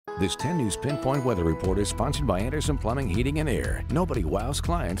This 10 News Pinpoint Weather Report is sponsored by Anderson Plumbing, Heating and Air. Nobody wows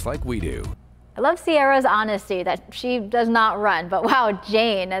clients like we do. I love Sierra's honesty that she does not run, but wow,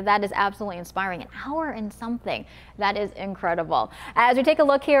 Jane, that is absolutely inspiring. An hour and something. That is incredible. As we take a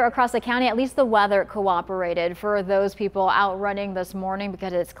look here across the county, at least the weather cooperated for those people out running this morning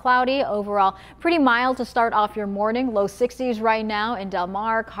because it's cloudy. Overall, pretty mild to start off your morning. Low 60s right now in Del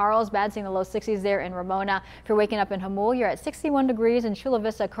Mar, Carlsbad, seeing the low 60s there in Ramona. If you're waking up in Jamul, you're at 61 degrees, and Chula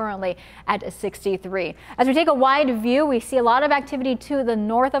Vista currently at 63. As we take a wide view, we see a lot of activity to the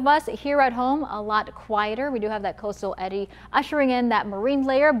north of us. Here at home, a lot quieter. We do have that coastal eddy ushering in that marine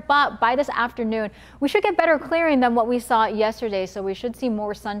layer, but by this afternoon, we should get better clearing than what we saw yesterday. So we should see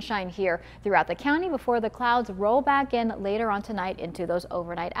more sunshine here throughout the county before the clouds roll back in later on tonight into those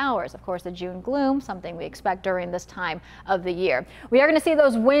overnight hours. Of course, the June gloom, something we expect during this time of the year. We are going to see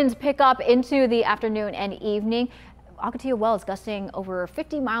those winds pick up into the afternoon and evening. Ocotillo Wells gusting over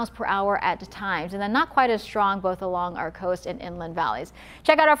 50 miles per hour at times, and then not quite as strong both along our coast and inland valleys.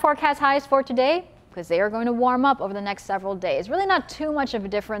 Check out our forecast highs for today, because they are going to warm up over the next several days. Really not too much of a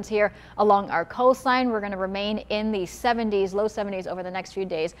difference here along our coastline. We're going to remain in the 70s, low 70s over the next few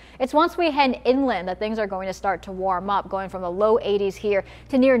days. It's once we head inland that things are going to start to warm up, going from the low 80s here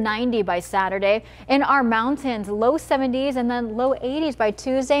to near 90 by Saturday. In our mountains, low 70s and then low 80s by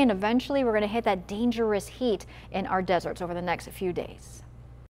Tuesday, and eventually we're going to hit that dangerous heat in our deserts over the next few days.